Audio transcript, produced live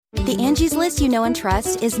The Angie's List you know and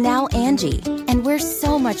trust is now Angie, and we're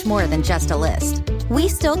so much more than just a list. We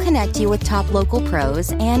still connect you with top local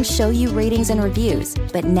pros and show you ratings and reviews,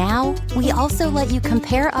 but now we also let you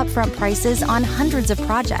compare upfront prices on hundreds of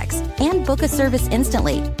projects and book a service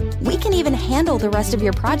instantly. We can even handle the rest of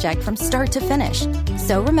your project from start to finish.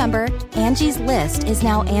 So remember, Angie's List is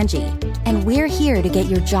now Angie, and we're here to get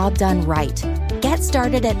your job done right. Get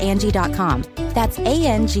started at Angie.com. That's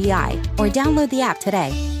ANGI, or download the app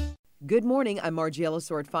today. Good morning, I'm Margie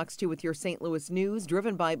Ellisor at Fox 2 with your St. Louis news,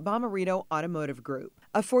 driven by Bomarito Automotive Group.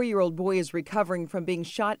 A 4-year-old boy is recovering from being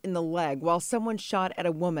shot in the leg while someone shot at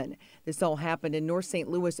a woman. This all happened in North St.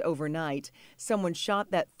 Louis overnight. Someone shot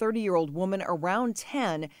that 30-year-old woman around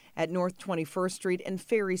 10 at North 21st Street and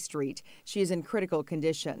Ferry Street. She is in critical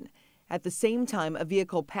condition. At the same time, a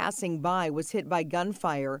vehicle passing by was hit by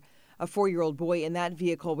gunfire. A 4-year-old boy in that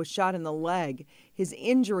vehicle was shot in the leg. His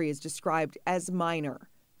injury is described as minor.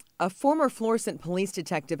 A former Florissant police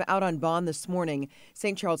detective out on bond this morning.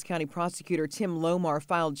 St. Charles County prosecutor Tim Lomar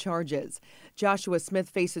filed charges. Joshua Smith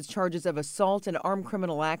faces charges of assault and armed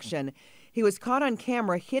criminal action. He was caught on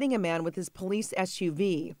camera hitting a man with his police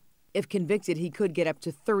SUV. If convicted, he could get up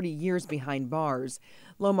to 30 years behind bars.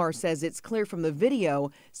 Lomar says it's clear from the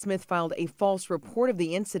video Smith filed a false report of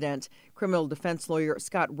the incident. Criminal defense lawyer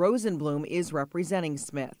Scott Rosenblum is representing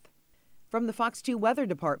Smith. From the Fox 2 Weather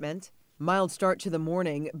Department, mild start to the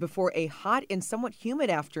morning before a hot and somewhat humid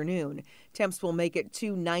afternoon. Temps will make it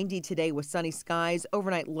to 90 today with sunny skies.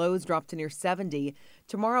 Overnight lows drop to near 70.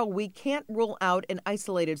 Tomorrow, we can't rule out an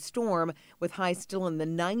isolated storm with highs still in the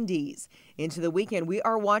 90s. Into the weekend, we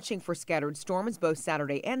are watching for scattered storms both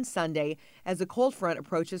Saturday and Sunday as a cold front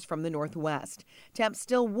approaches from the northwest. Temps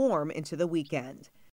still warm into the weekend.